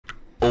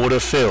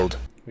Order filled.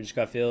 We just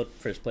got filled.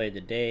 First play of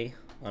the day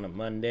on a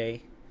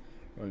Monday.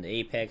 We're on the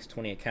Apex,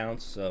 20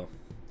 accounts. So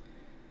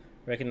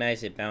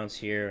recognize it bounced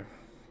here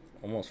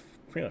almost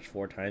pretty much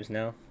 4 times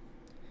now.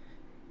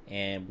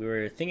 And we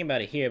were thinking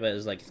about it here, but it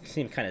was like, it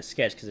seemed kind of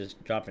sketch because it's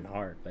dropping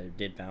hard. But it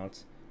did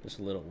bounce just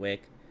a little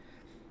wick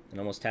and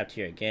almost tapped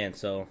here again.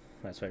 So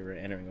that's why we're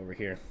entering over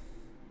here.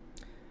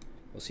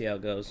 We'll see how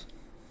it goes.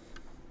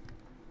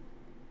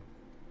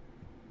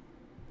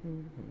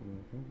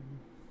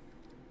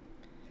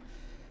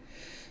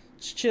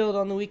 Just chilled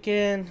on the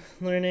weekend,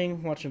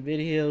 learning, watching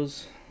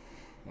videos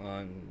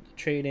on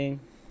trading,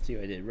 see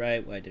what I did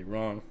right, what I did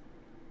wrong.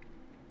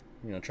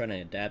 You know, trying to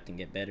adapt and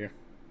get better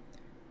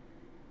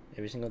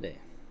every single day.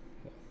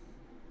 So,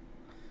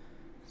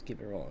 let's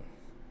keep it rolling.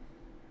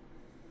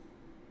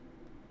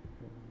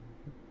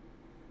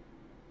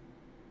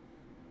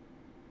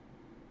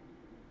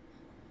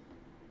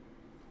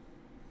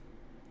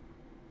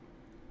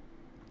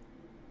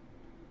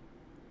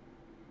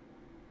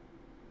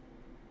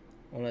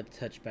 I want to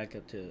touch back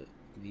up to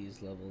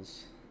these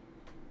levels.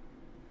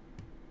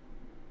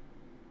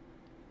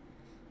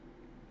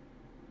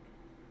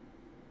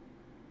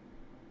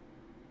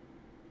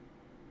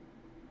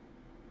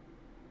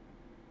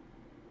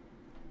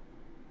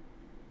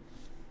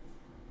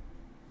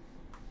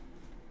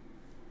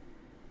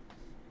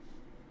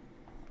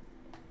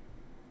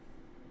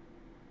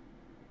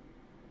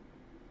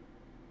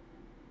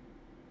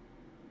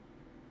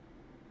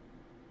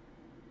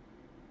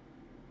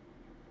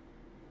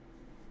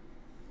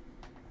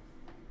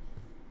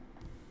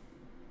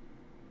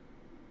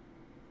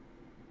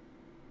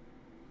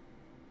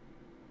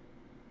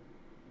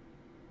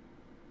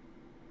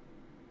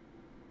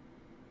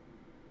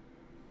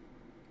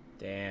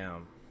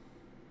 Damn.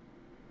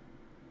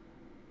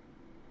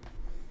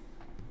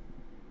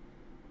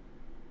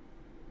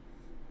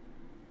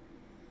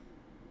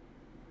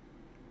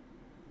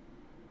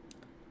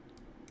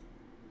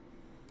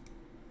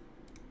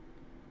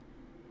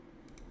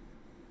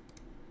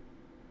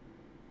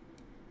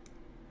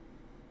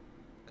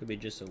 Could be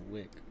just a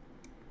wick.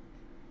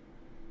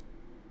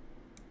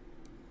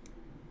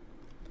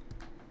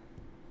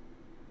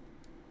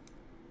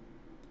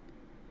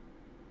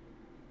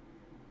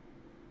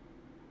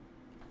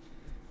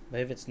 But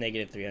if it's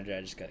negative 300,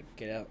 I just gotta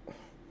get out.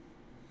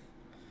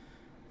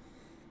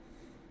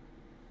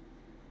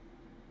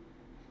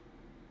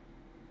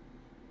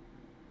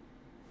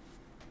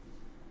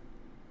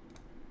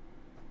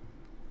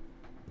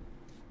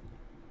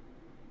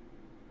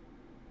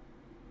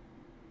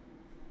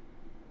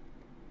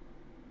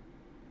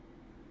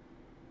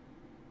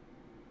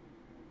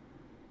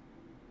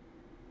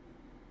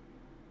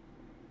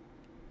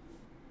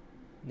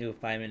 Do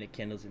 5-minute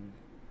candles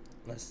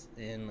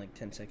in like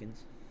 10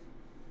 seconds.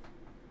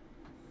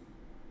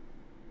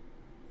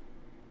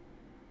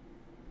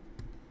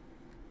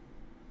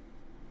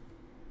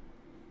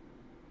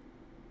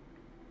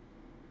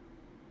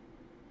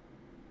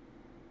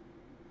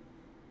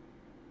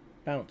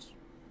 Bounce.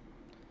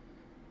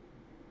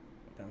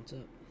 Bounce up.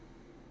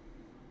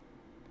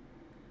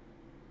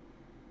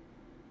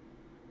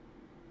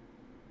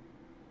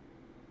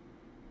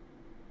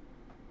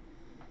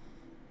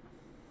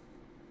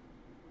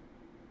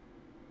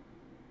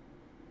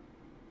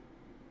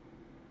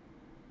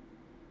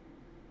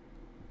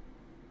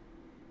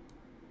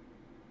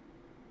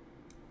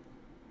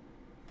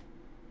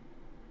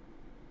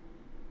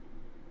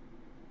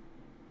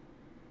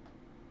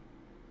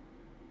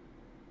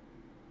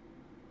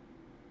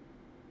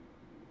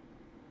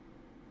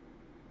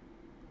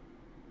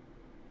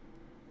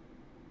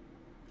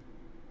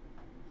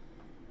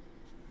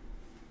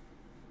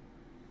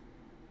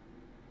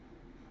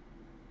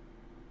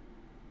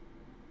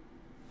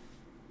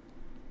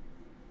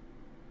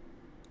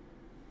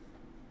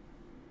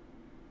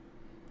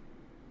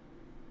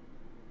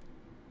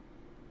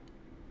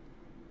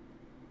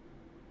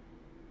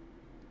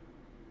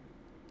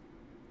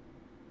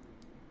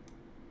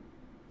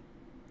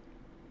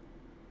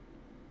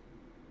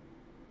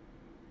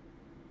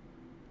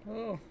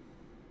 Oh.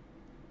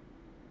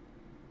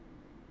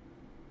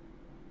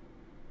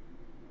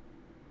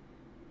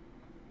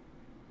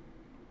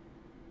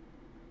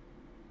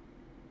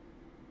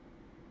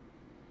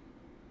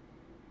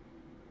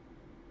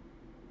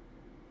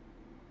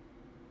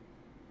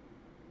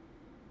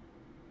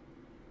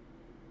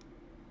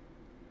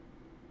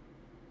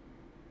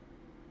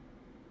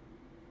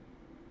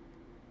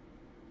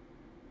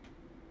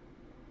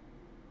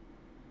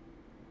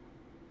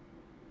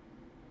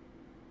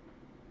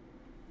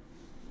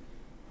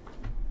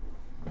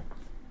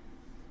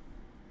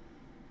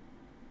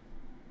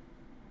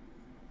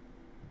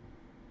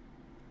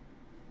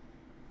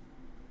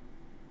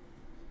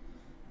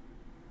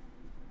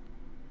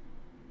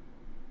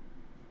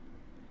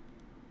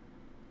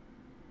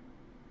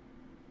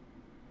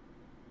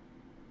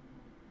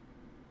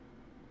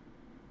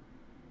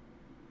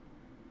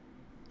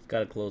 Got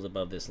to close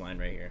above this line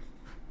right here.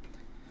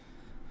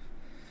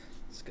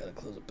 It's got to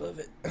close above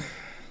it.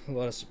 A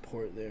lot of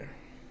support there.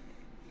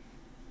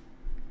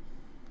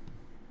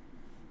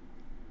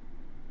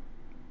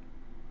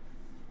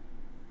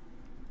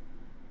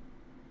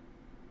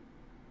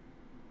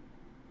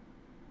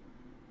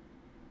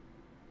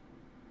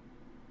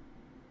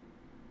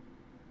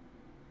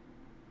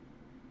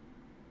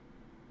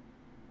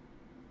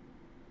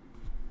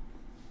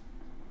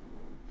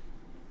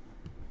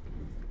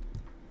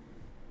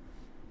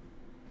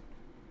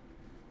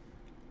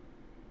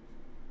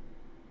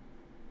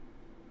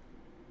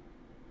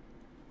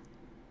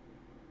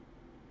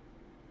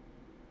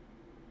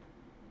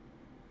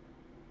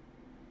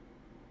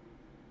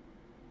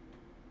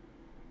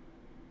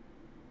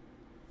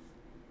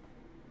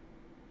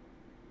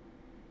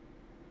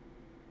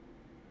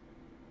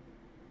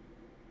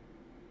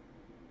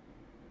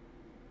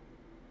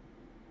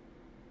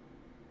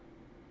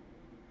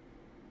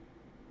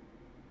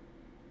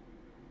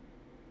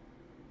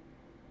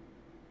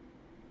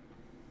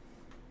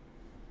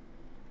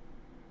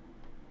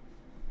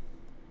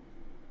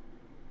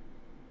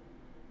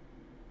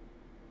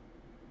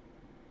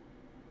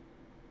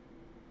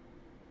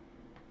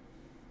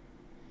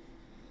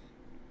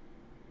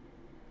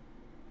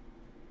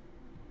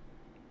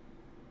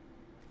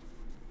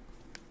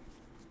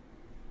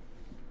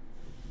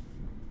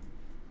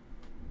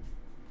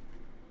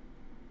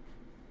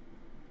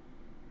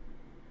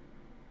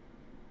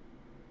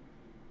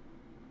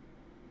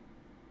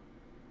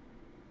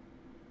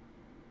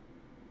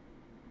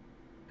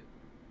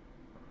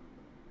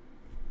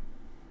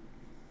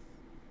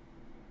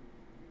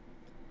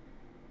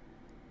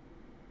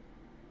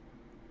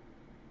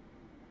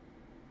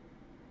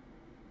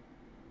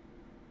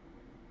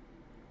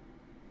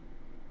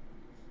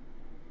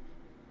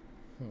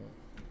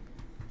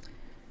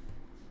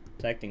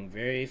 It's acting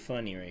very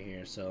funny right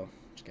here, so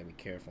just gotta be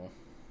careful.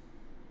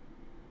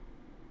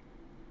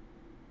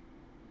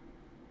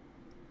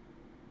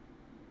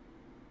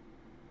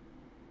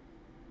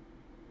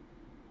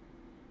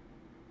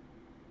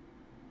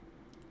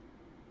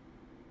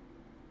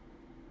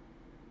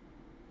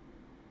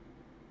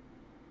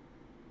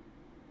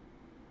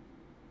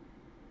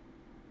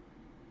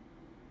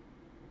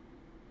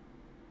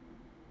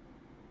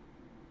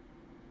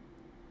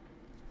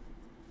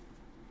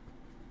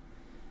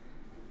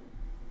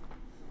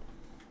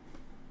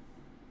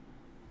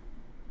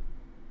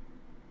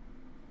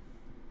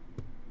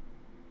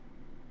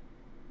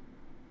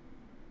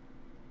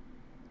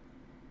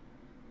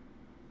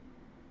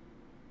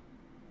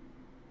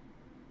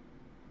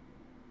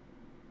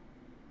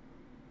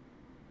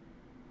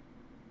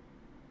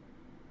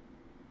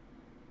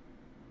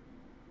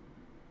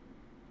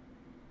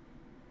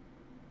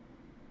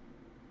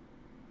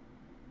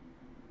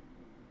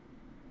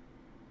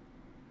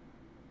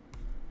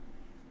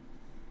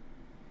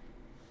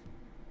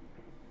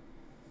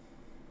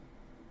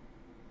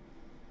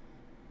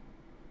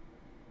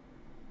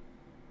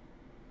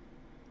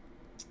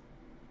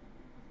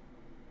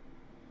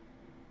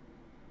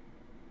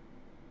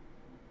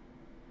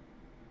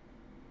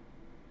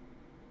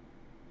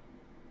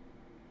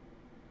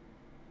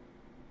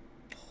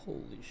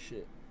 Holy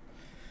shit.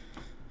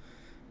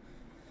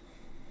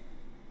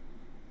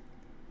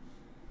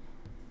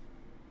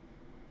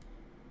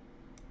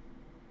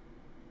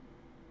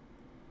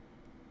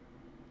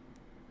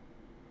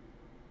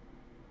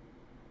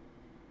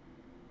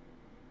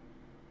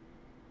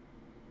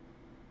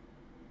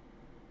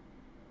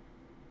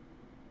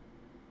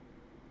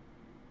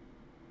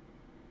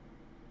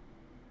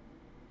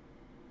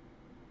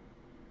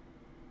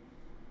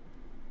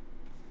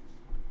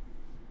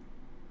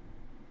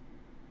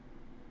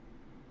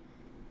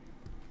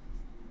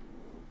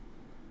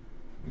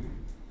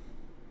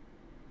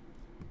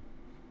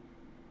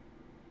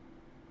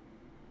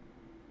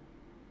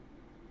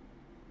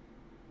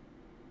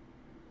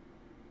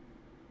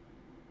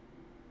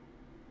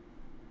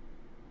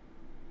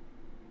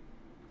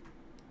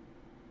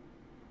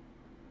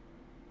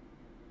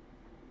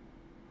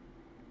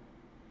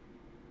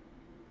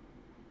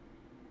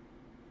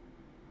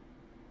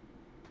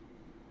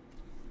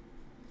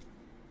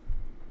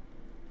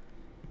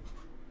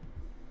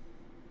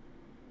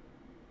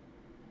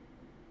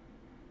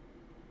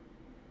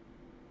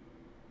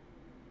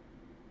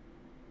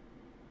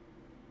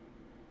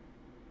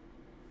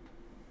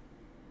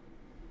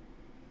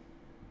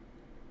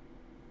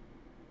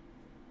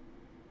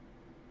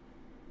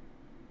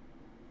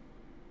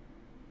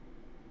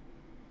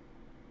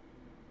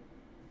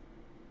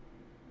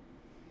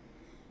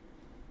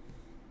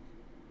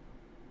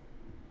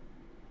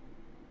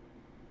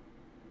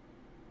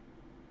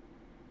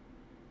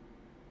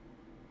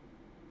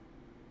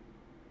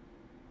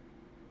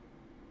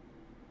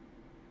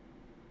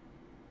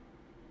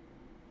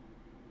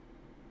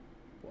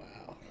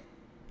 Wow.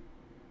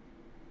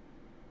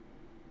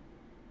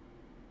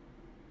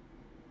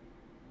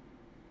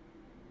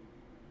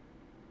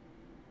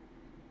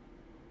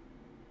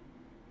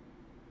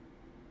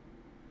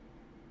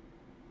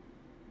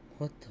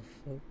 What the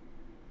fuck?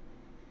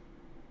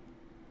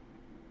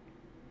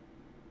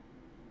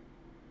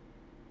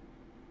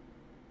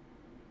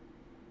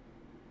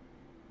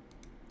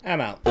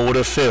 I'm out.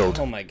 Order filled.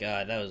 Oh my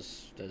god, that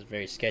was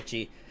very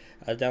sketchy.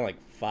 I was down like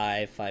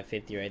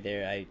 550 right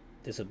there. I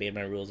disobeyed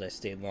my rules. I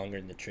stayed longer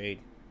in the trade.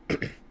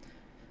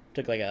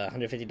 Took like a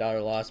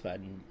 $150 loss, but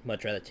I'd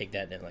much rather take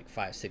that than like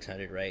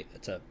 500-600, right?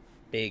 That's a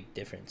big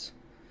difference.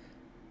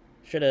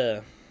 Should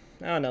have,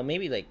 I don't know,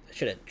 maybe like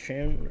should have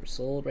trimmed or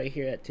sold right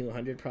here at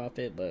 200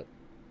 profit, but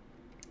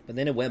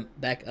then it went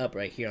back up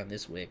right here on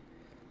this wick,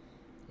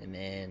 and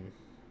then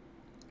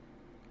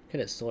could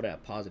have sold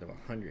at positive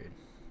 100.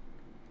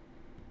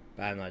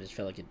 But I don't know, I just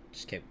felt like it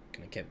just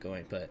kept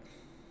going. But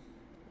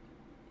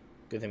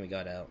good thing we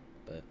got out.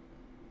 But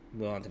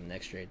we'll on to the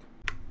next trade.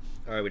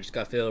 All right, we just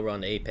got filled. We're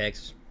on the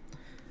apex,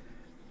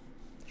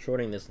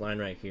 shorting this line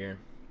right here.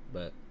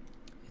 But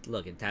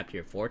look, it tapped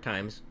here 4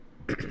 times.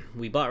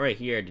 We bought right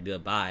here to do a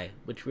buy,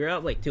 which we were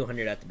out like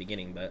 200 at the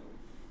beginning, but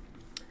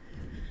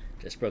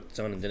just broke the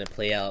zone and didn't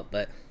play out.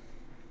 But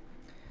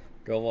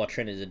the overall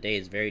trend of the day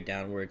is very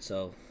downward,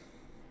 so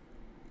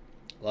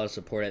a lot of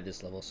support at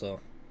this level.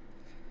 So,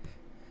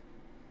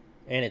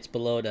 and it's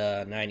below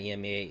the 9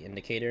 EMA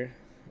indicator,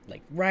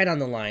 like right on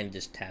the line.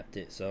 Just tapped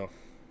it, so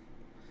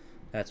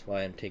that's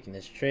why I'm taking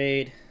this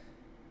trade.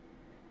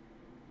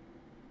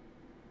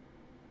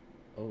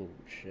 Oh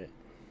shit.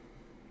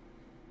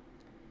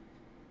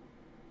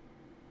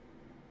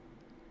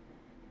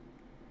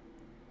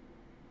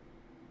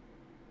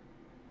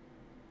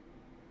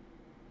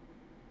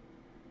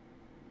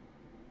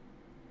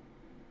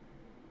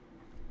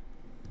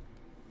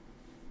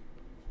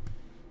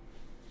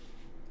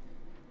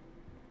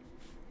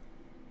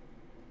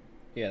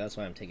 Yeah, that's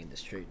why I'm taking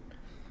this trade.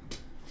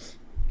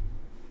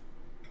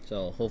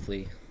 So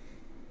hopefully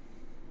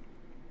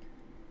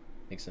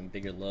make some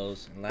bigger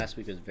lows. And last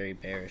week was very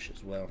bearish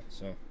as well.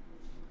 So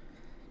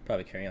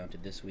Probably carry on to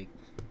this week.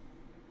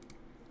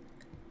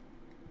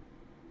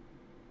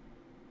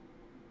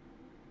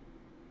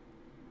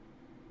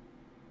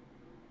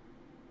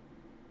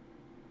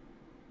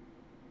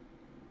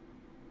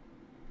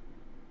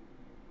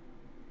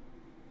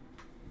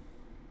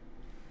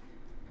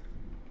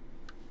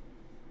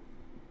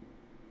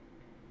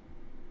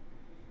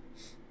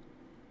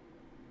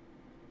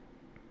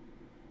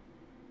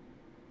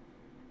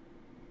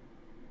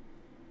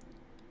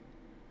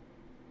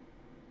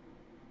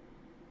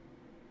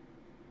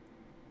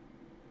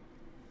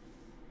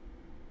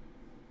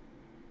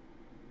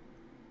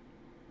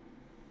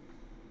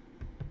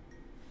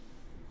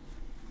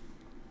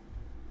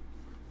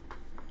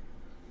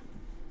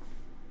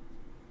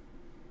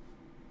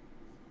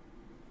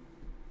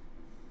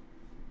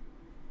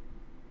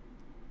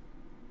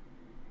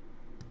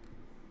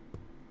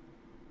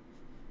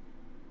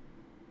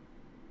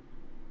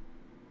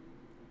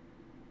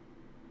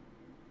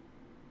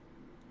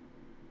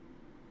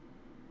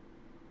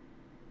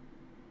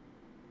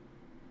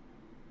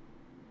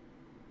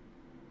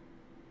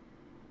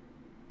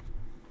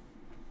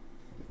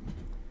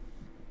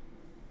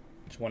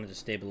 Just wanted to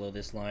stay below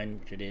this line,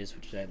 which it is,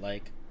 which I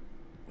like.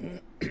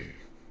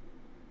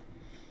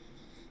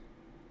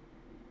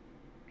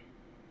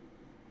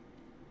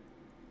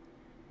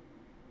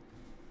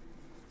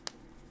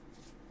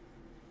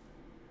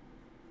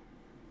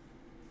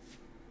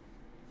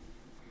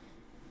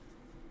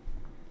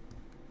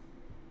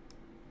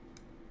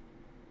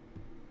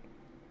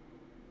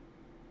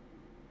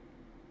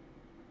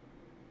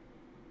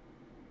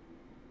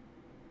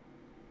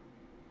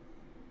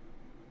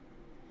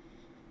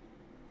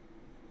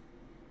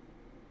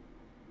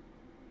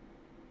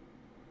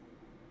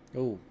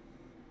 Oh.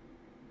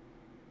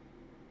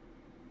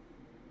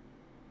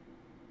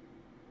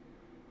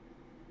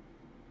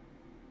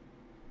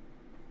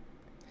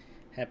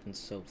 Happens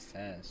so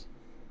fast.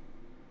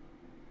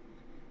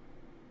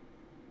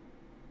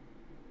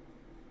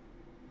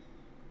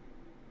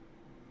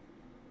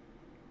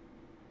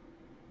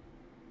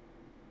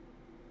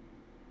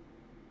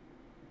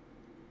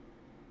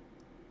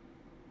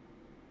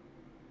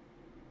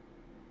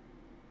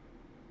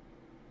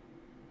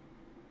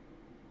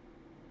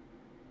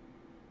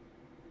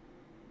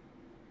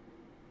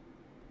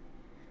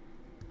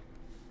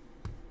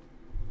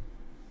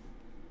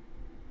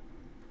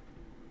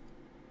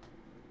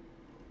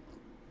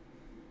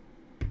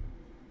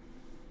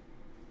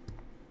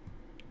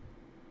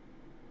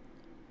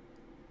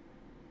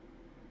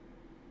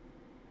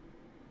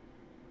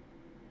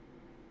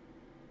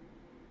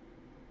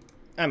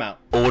 I'm out.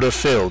 Order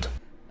filled.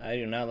 I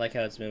do not like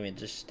how it's moving,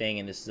 just staying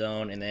in this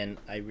zone. And then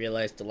I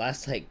realized the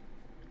last like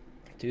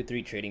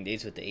 2-3 trading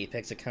days with the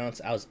Apex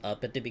accounts, I was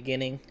up at the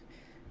beginning.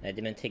 And I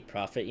didn't take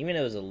profit, even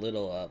though it was a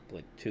little up,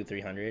 like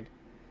 200-300.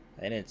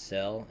 I didn't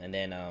sell, and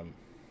then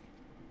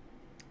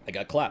I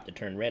got clapped. It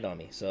turned red on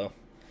me. So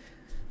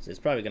it's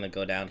probably gonna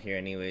go down here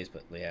anyways.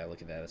 But yeah,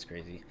 look at that. That's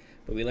crazy.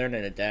 But we learned to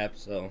adapt.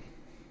 So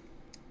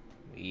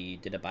we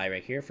did a buy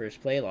right here,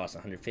 first play, lost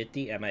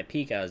 150. At my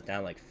peak, I was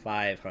down like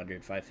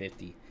 500,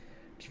 550.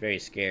 It's very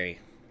scary.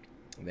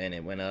 And then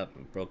it went up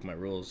and broke my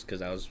rules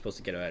because I was supposed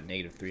to get out at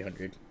negative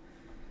 300.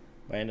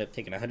 I ended up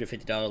taking a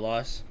 $150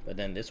 loss, but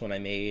then this one I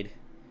made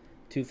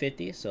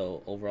 250.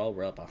 So overall,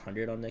 we're up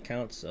 100 on the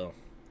account. So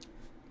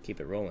keep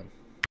it rolling.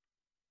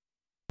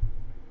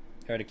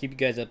 Alright, to keep you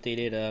guys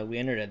updated, we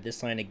entered at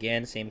this line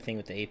again. Same thing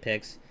with the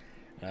Apex.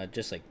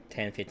 Just like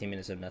 10-15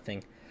 minutes of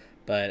nothing.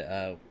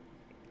 But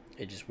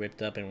it just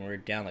ripped up and we're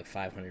down like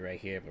 500 right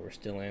here, but we're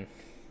still in.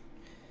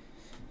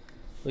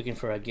 Looking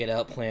for a get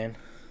out plan.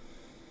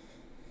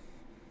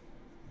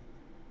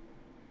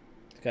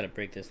 Got to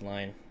break this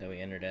line that we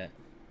entered at.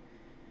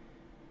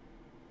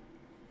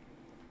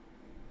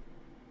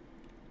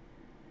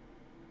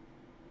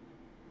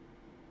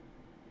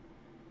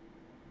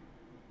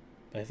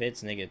 But if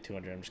it's negative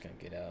 200, I'm just going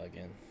to get out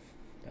again.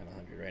 Down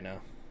 100 right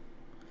now.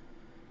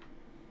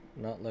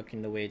 Not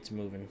looking the way it's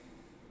moving.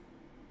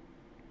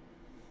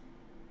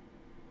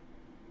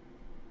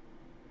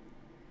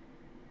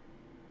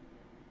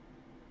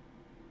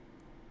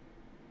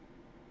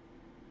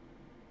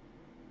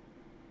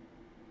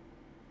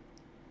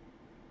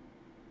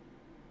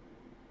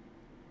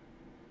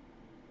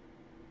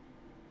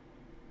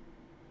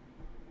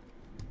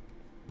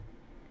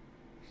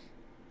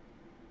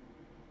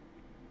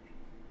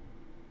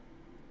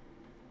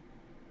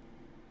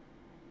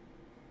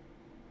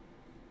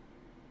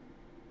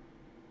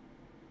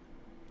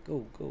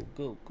 Go, go,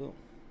 go, go.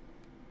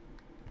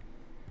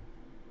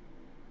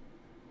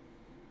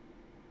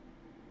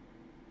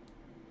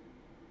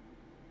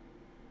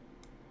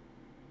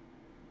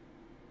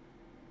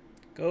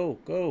 Go,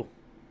 go.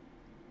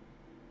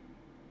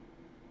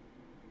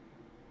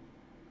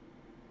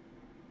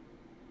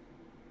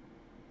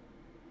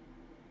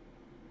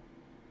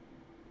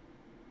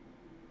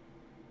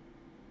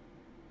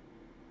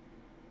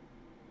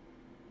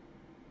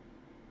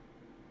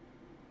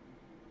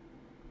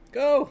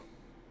 Go.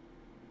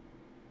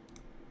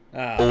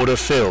 Order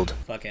filled.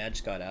 Fuck it, I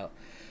just got out.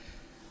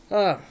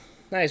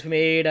 Nice. We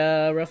made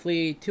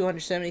roughly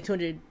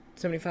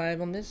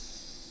 275 on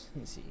this. Let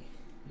me see.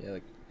 Yeah,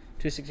 like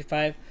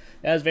 265.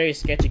 That was very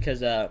sketchy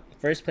because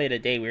first play of the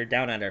day we were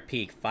down at our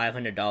peak,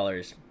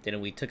 $500.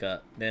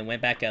 Then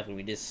went back up and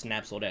we just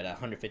snap sold at a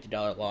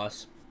 $150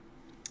 loss.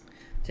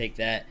 Take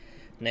that.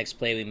 Next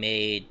play we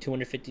made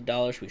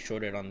 $250. We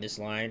shorted on this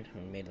line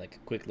and made like a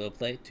quick low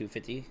play,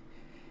 250.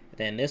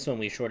 Then this one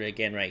we shorted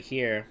again right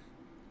here,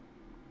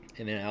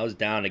 and then I was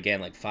down again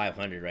like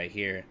 500 right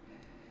here.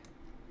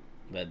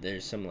 But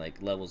there's some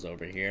like levels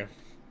over here,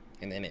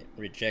 and then it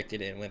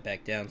rejected it and went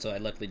back down. So I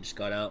luckily just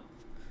got out.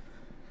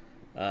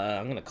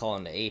 I'm gonna call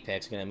on the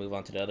Apex. Gonna move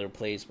on to the other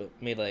plays, but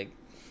made like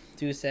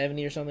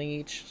 270 or something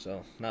each,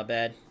 so not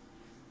bad.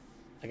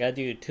 I gotta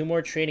do 2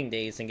 more trading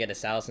days and get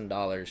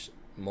 $1,000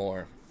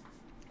 more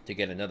to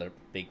get another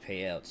big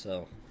payout.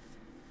 So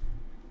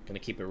gonna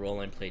keep it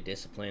rolling, play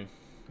discipline.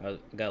 I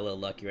got a little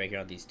lucky right here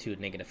on these 2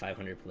 negative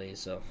 500 plays,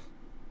 so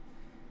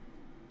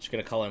just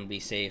gonna call and be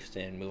safe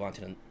and move on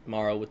to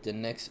tomorrow with the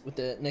next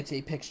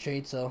Apex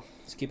trade. So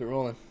let's keep it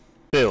rolling.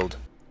 Filled.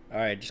 All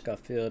right, just got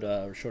filled.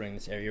 We're shorting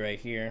this area right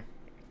here.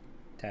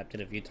 Tapped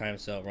it a few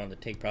times, so we're on the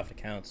take profit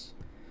accounts.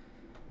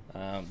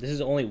 This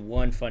is only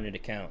one funded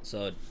account,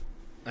 so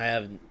I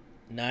have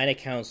 9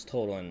 accounts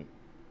total and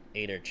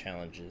 8 are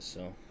challenges,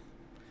 so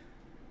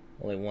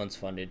only one's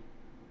funded.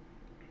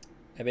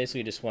 I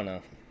basically just want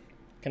to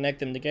connect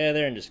them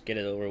together and just get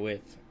it over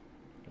with,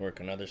 work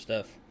on other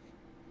stuff.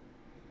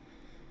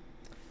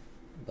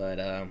 But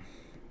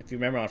if you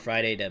remember on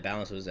Friday, the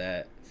balance was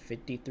at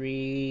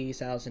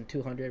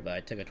 53,200, but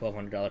I took a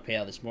 $1,200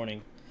 payout this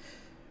morning,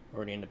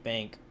 already in the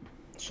bank.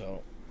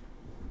 So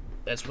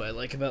that's what I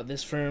like about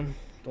this firm.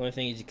 The only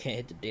thing is you can't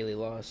hit the daily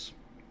loss.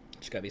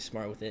 Just gotta be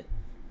smart with it.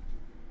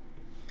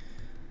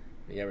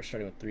 But yeah, we're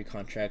starting with 3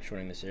 contracts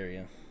shorting this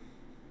area.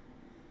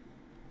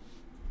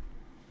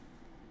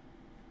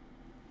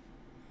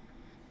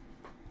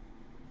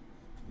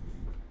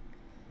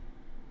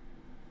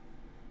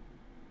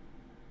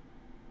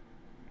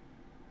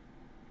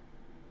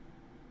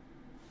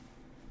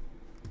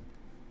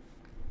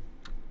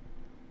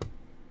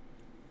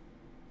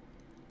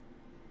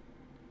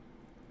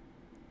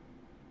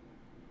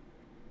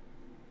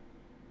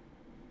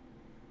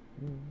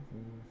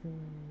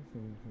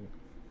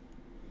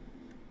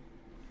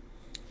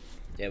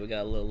 Yeah, we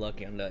got a little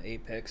lucky on the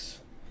Apex.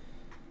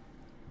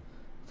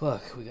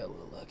 Fuck, we got a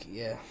little lucky,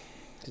 yeah.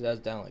 Because I was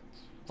down like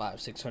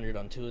 500-600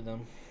 on 2 of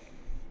them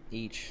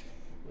each.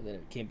 But then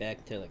it came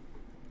back to like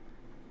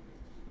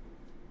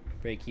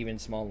break even,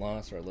 small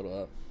loss, or a little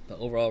up. But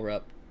overall, we're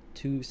up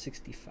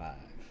 265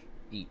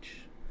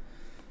 each.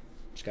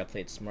 Just gotta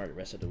play it smart the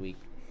rest of the week.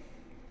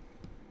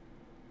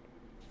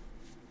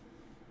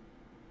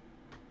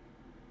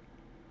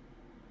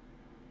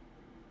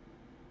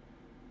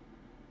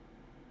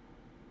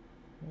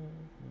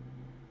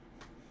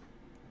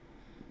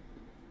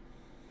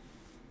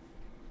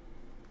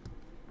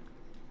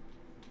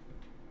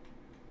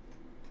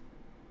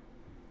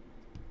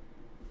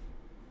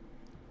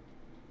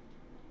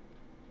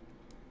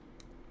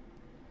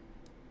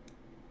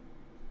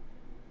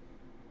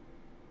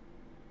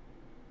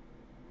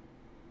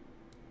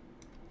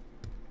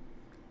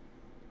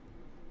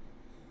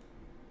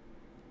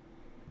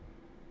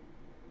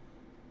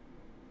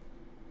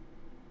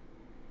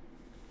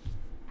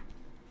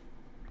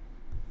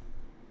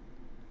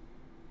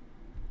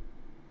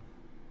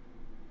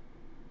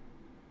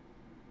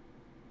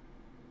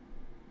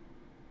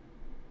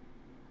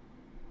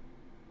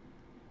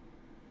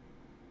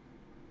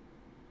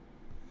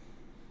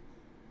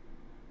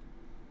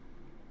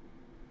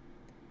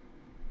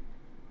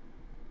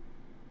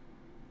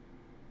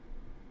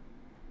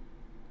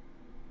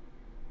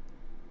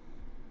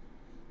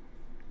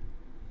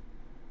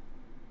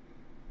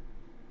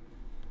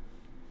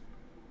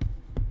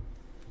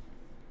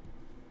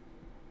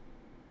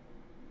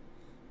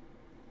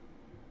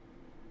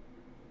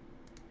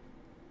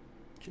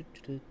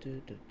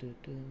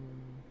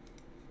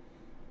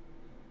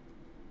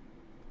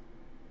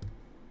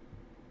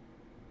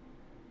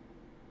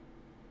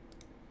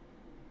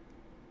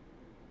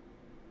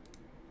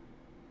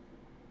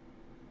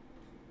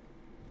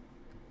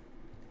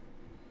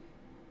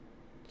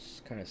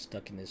 Just kind of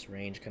stuck in this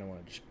range. Kind of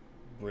want to just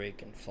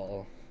break and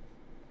fall.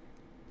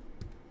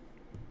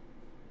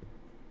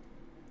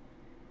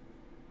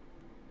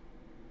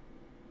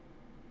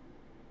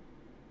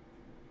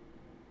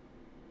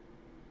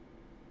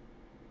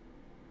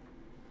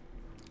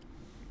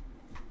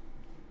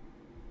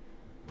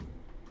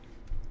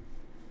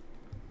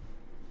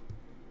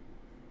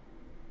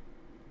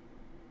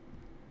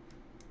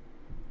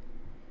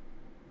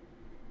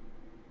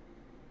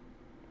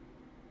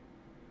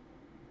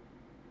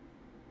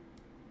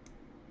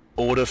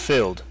 Order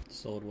filled.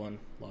 Sold one,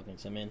 logging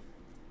some in.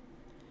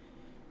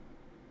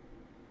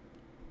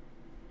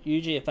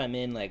 Usually if I'm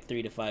in like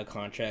 3 to 5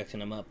 contracts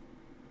and I'm up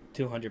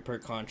 200 per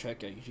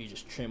contract, I usually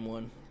just trim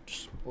one,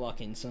 just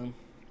lock in some,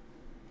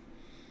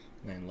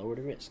 and lower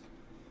the risk.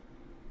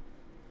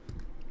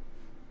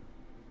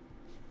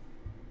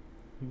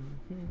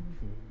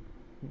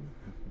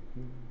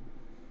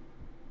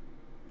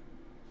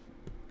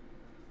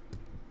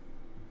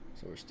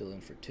 So we're still in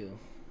for 2.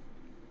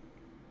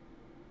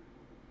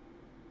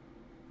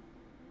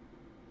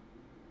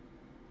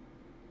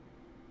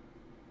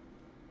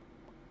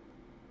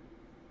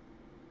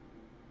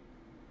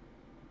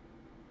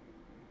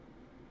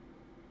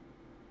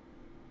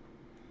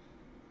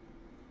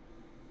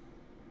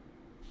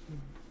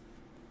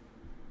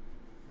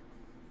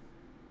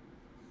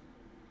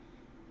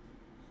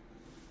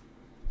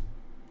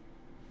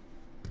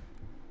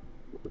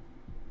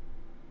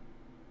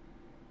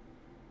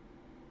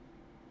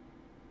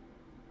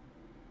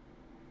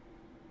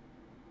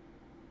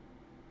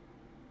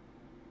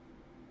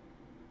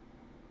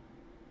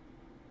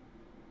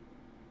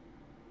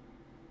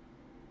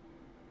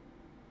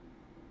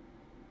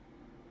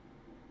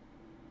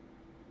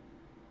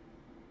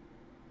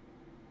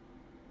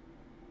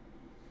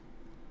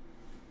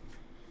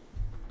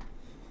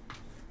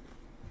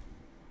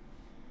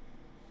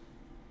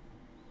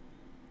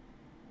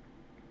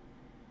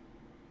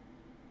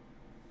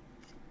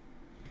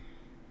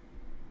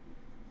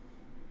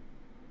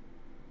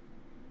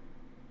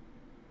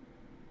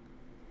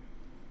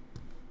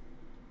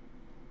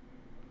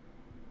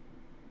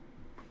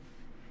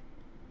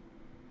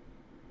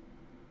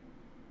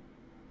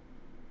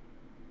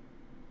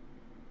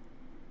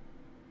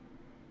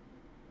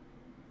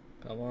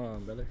 Come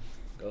on, brother.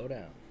 Go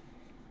down.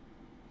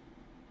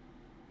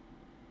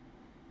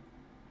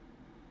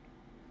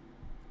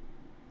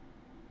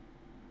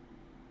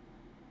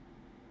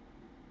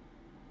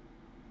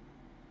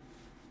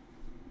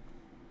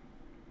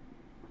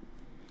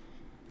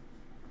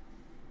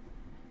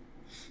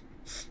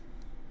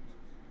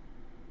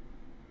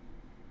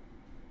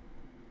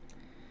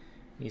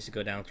 Needs to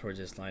go down towards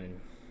this line and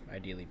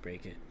ideally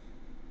break it.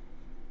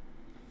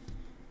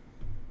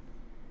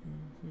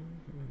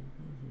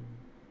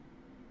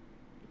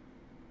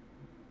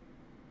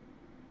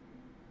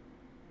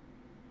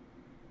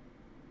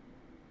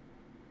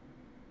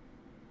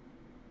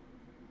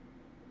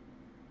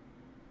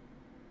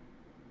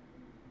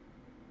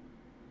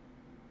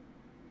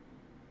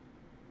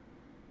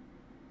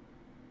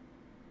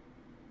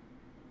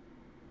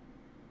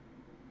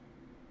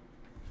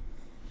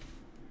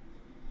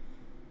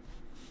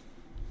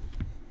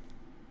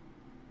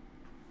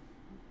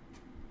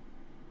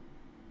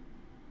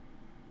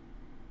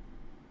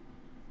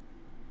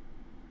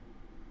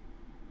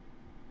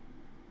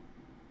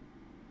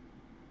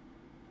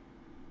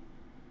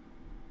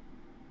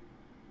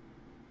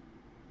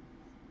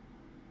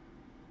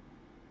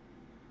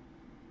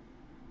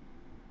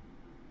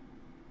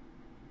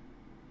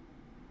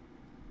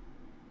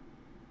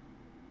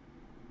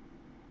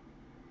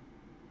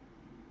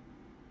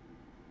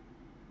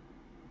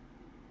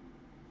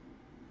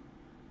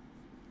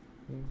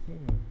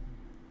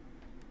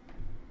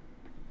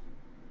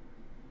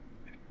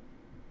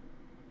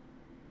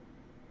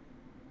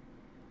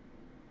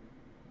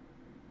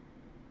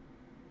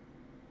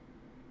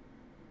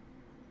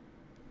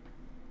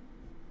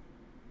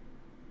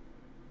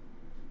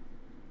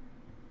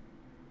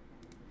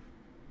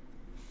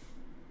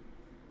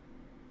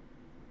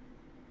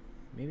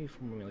 Maybe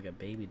from like a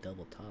baby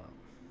double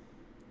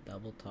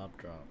top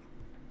drop.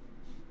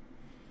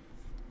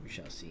 We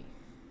shall see.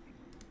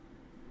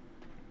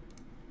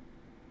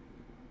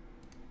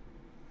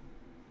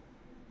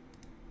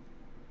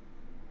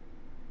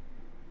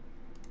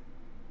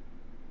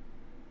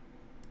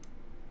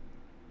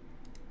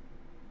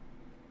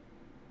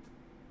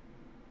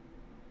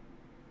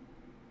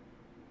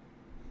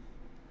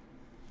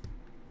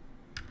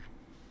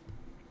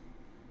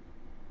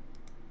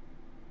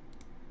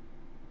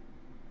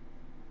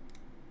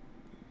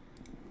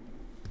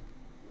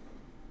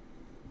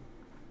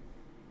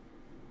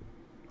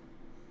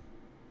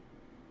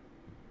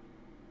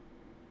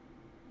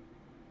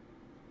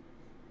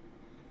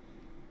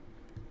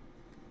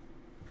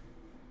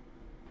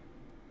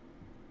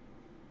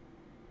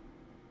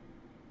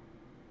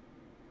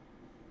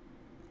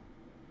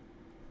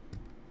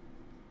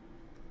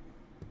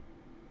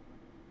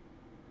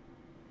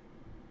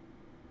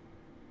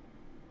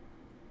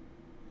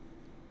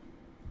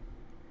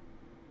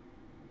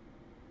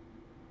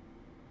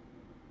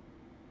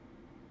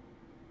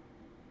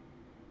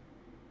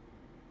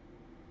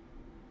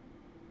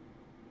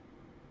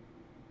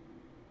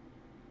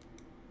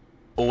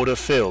 Order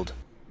filled.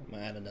 I'm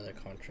gonna add another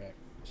contract,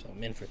 so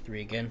I'm in for 3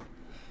 again.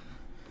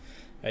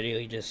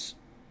 Ideally, just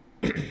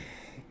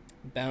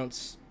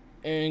bounce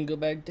and go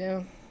back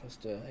down. That's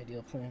the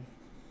ideal plan.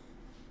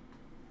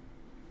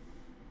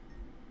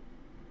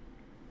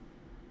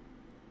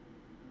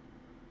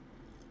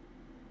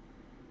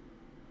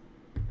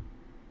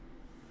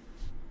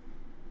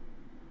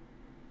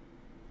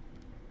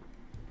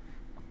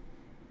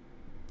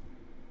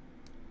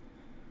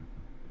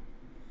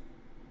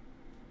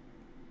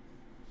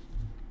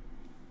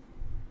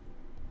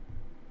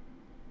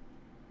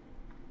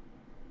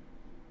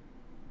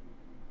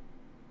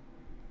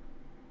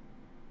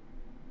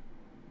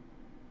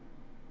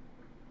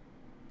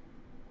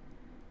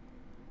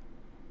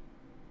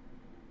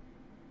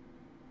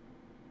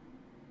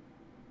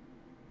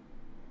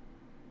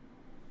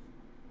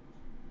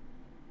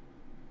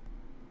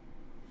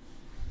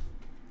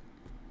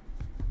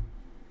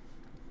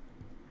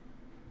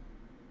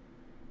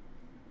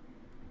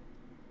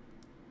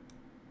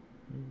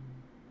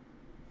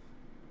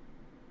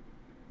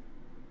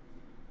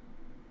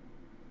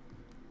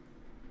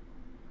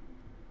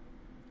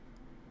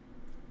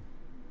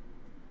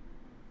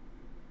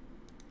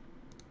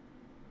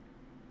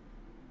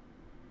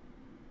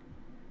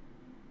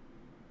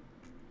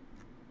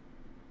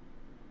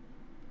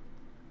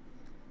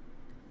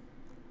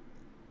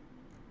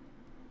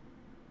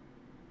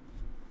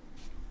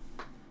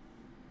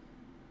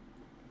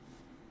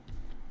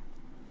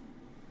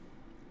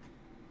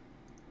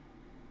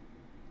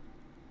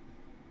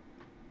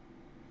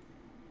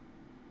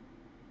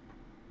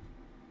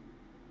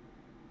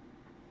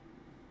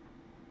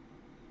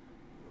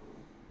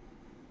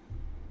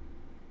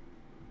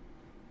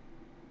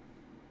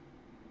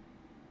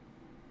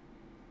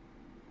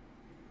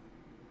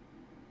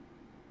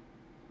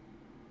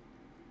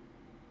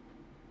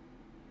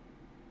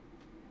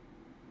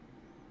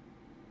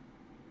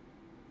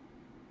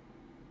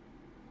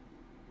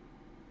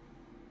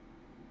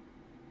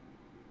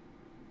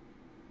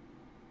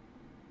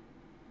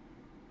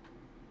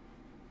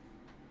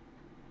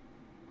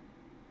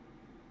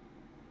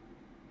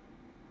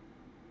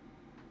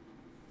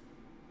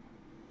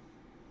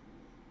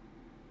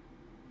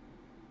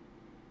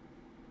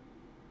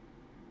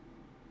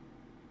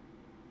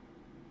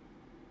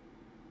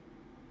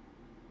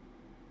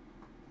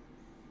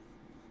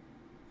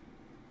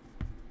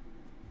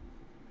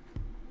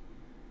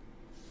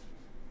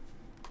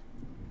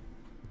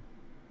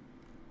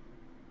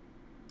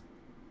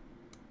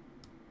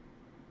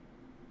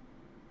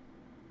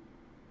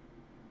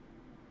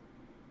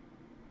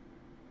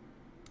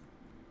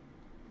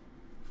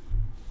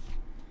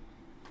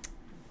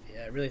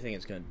 really think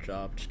it's gonna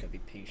drop. Just gotta be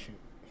patient.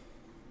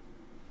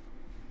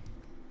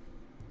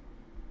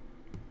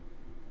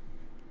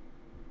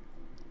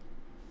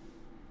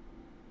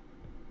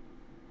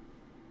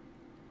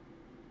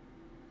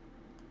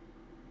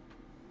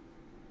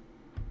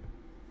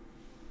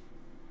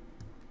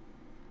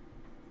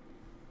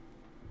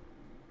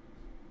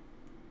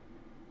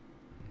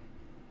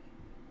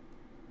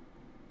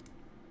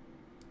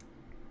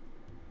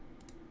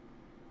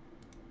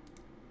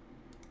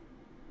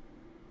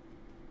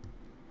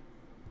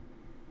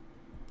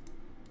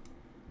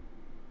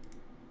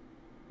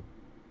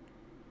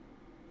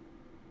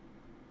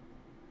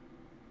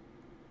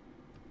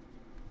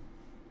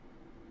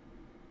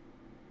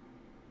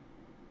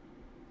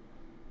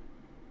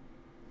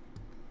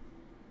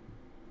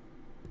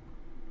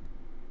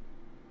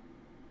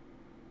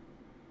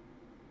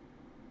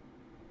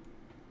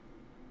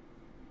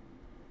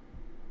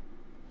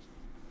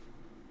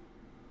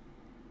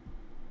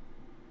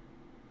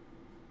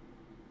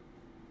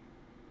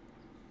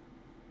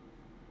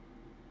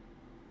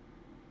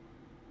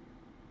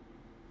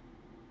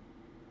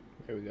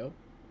 There we go.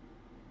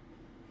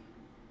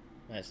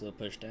 Nice little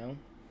push down.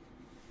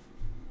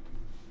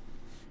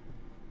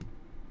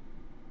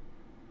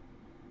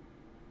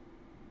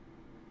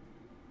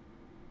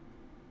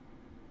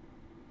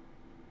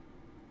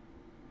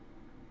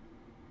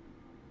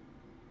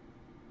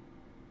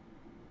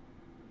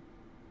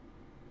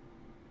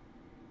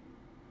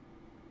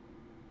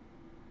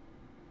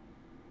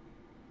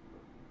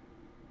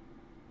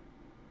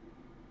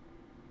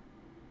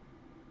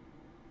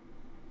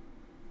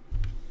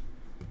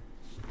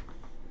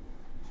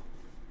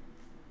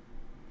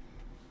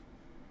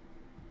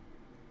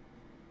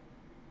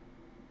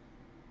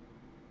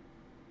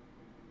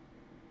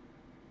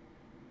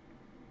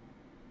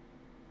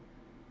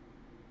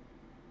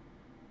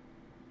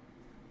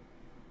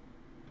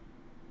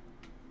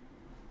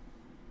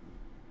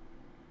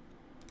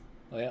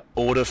 Oh yeah.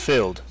 Order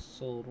filled.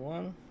 Sold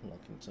one.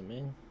 Locking some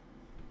in.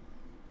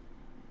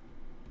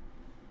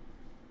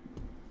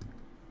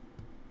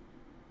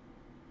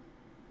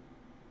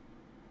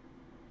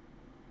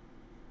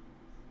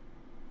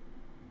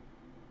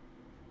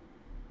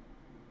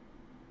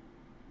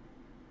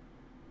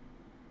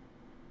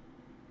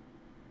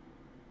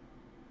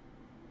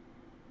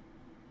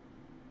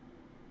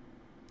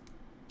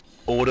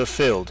 Order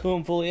filled.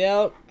 Boom, fully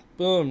out.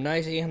 Boom,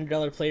 nice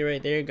 $800 play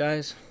right there,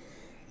 guys.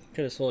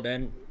 Could have sold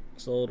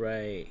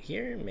right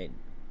here, made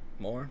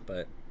more,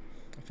 but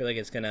I feel like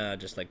it's gonna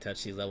just like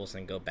touch these levels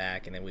and go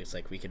back, and then we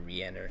could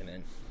re-enter and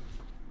then,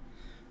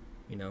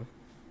 you know,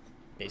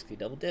 basically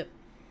double dip.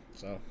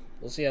 So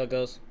we'll see how it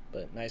goes,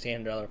 but nice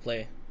 $800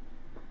 play.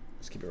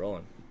 Let's keep it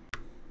rolling.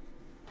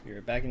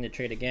 We're back in the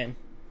trade again.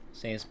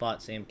 Same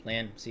spot, same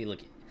plan. See,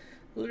 look,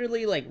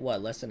 literally like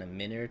what, less than a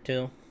minute or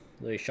two.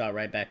 Literally shot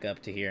right back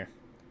up to here.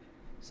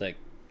 It's like,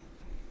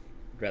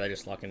 I'd rather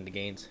just lock in the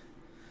gains.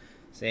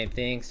 Same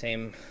thing,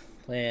 same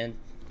plan.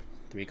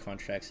 3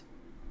 contracts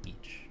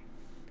each.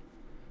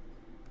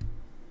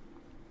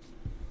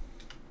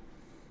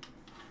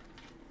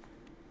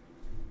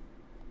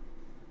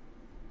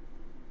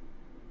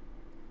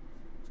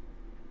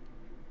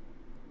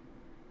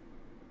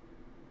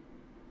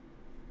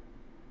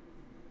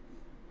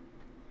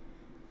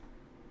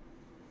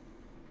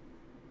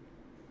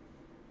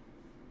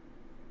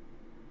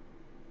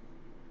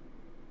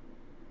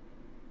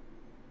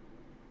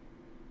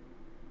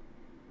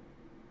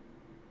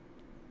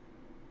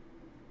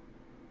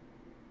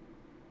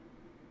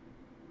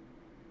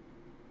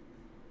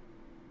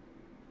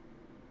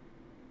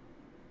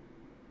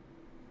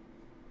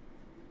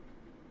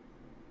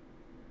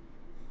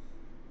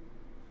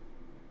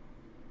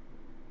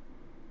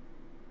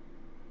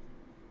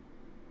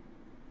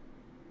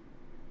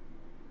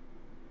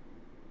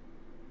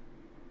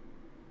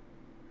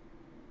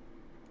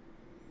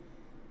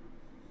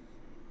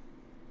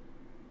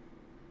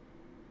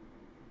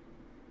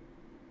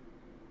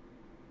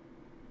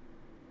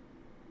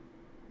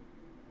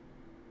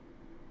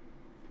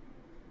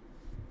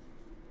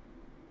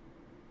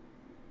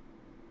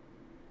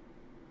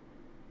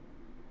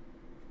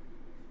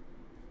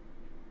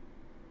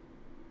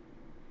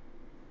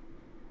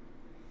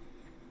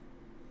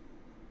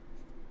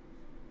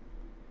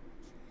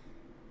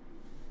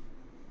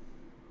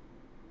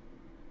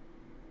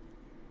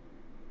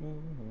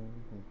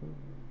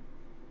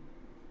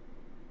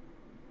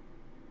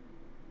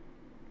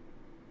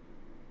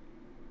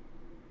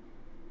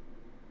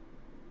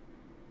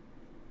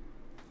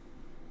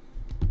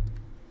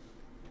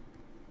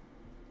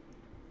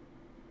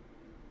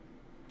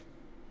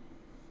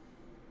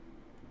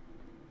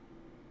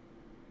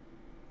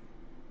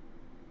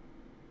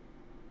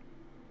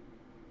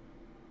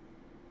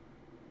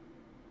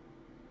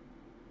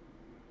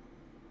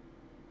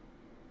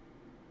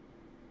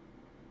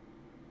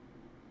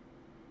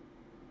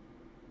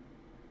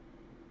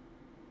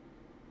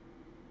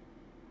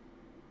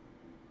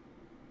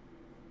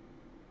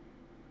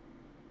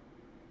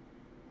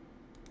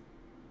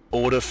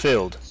 Order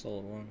filled.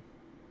 Sold one.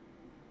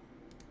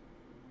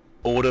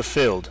 Order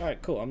filled. Alright,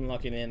 cool. I'm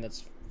locking in.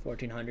 That's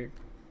 1,400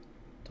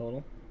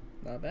 total.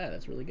 Not bad.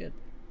 That's really good.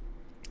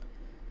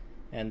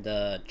 And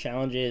the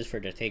challenges for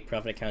the take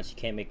profit accounts, you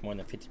can't make more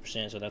than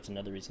 50%, so that's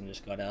another reason I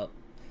just got out.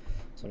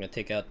 So I'm gonna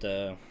take out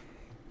the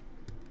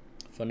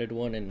funded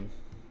one, and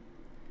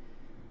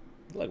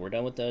look, we're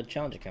done with the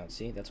challenge accounts.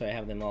 See, that's why I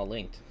have them all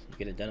linked. You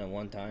get it done in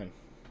one time.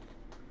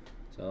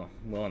 So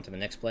move on to the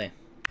next play.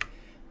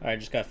 Alright,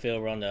 just got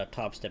filled. We're on the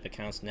TopStep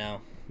accounts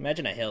now.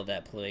 Imagine I held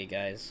that play,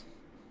 guys.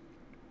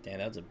 Damn,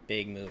 that was a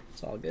big move.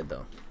 It's all good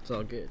though. It's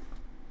all good.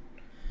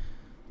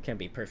 Can't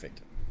be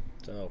perfect.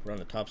 So we're on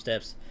the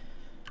TopSteps.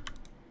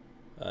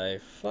 I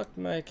fucked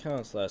my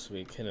accounts last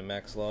week, hit a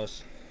max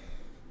loss.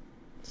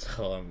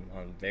 So I'm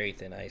on very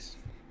thin ice.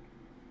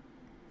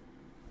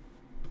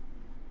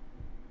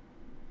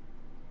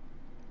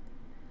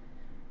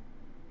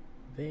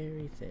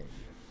 Very thin.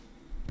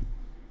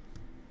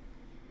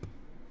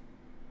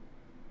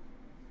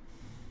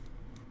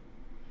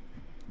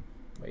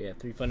 But yeah,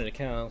 3 funded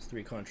accounts,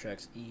 3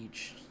 contracts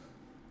each.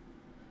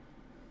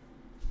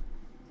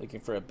 Looking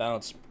for a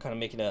bounce, kind of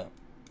making a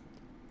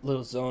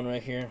little zone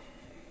right here.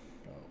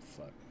 Oh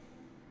fuck.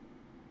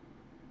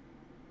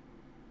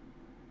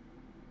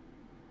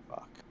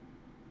 Fuck.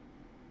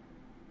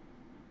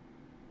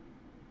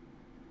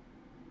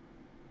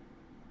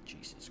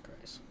 Jesus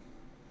Christ.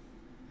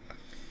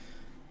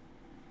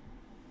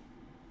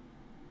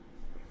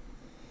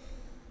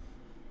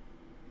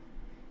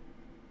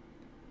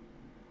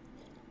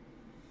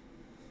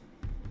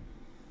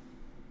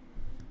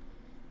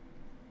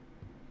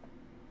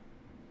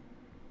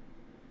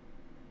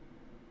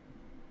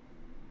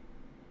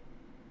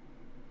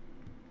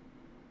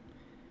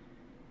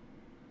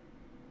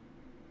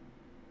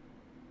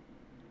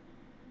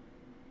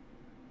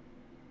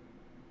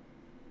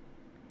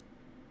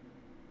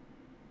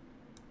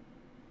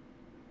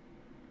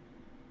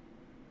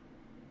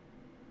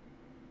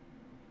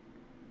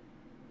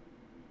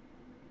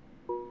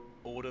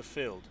 Order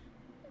filled.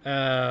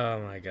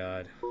 Oh my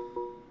god.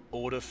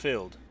 Order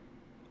filled.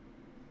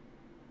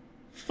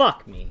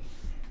 Fuck me.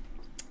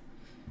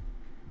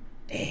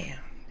 Damn.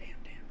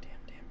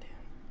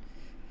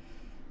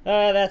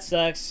 That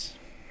sucks.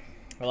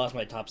 I lost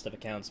my TopStep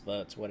accounts,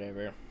 but it's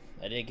whatever.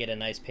 I did get a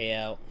nice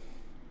payout.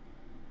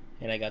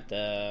 And I got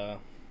the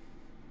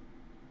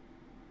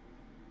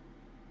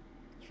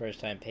first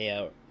time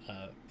payout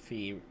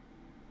fee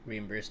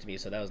reimbursed to me,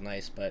 so that was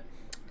nice, but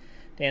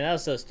damn, that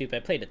was so stupid. I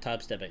played the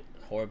TopStep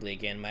horribly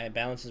again. My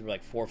balances were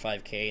like 4 or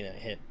 5k, and then I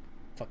hit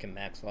fucking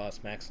max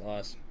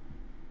loss.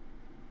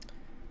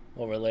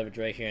 Over leverage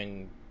right here,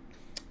 and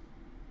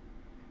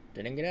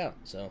didn't get out.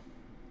 So,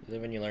 you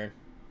live and you learn.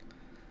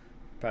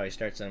 Probably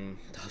start some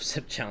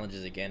TopStep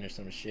challenges again or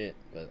some shit,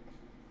 but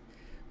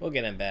we'll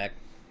get them back.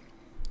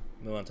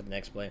 Move on to the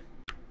next play.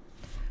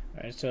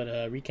 Alright, so to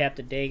recap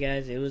the day,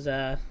 guys, it was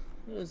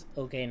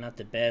okay, not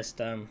the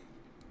best.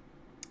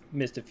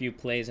 Missed a few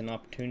plays and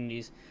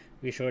opportunities.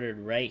 We shorted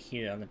right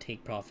here on the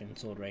take profit and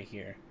sold right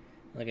here.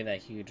 Look at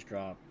that huge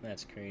drop.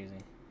 That's crazy.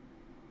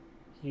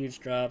 Huge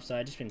drop. So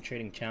I just been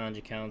trading challenge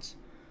accounts.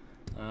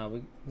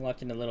 We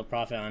locked in a little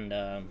profit on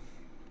the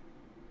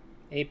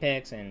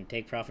Apex and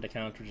take profit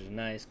accounts, which is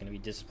nice. Gonna be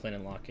disciplined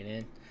and lock it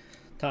in.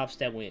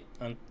 TopStep, we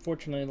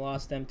unfortunately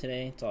lost them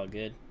today. It's all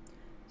good.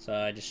 So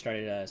I just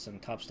started some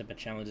TopStep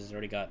challenges.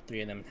 Already got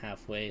 3 of them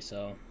halfway,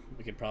 so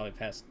we could probably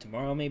pass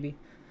tomorrow maybe.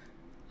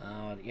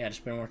 Yeah,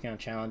 just been working on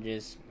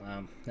challenges.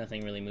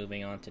 Nothing really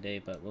moving on today,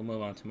 but we'll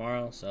move on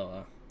tomorrow.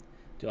 So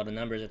do all the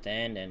numbers at the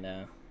end,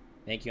 and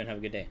thank you and have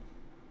a good day.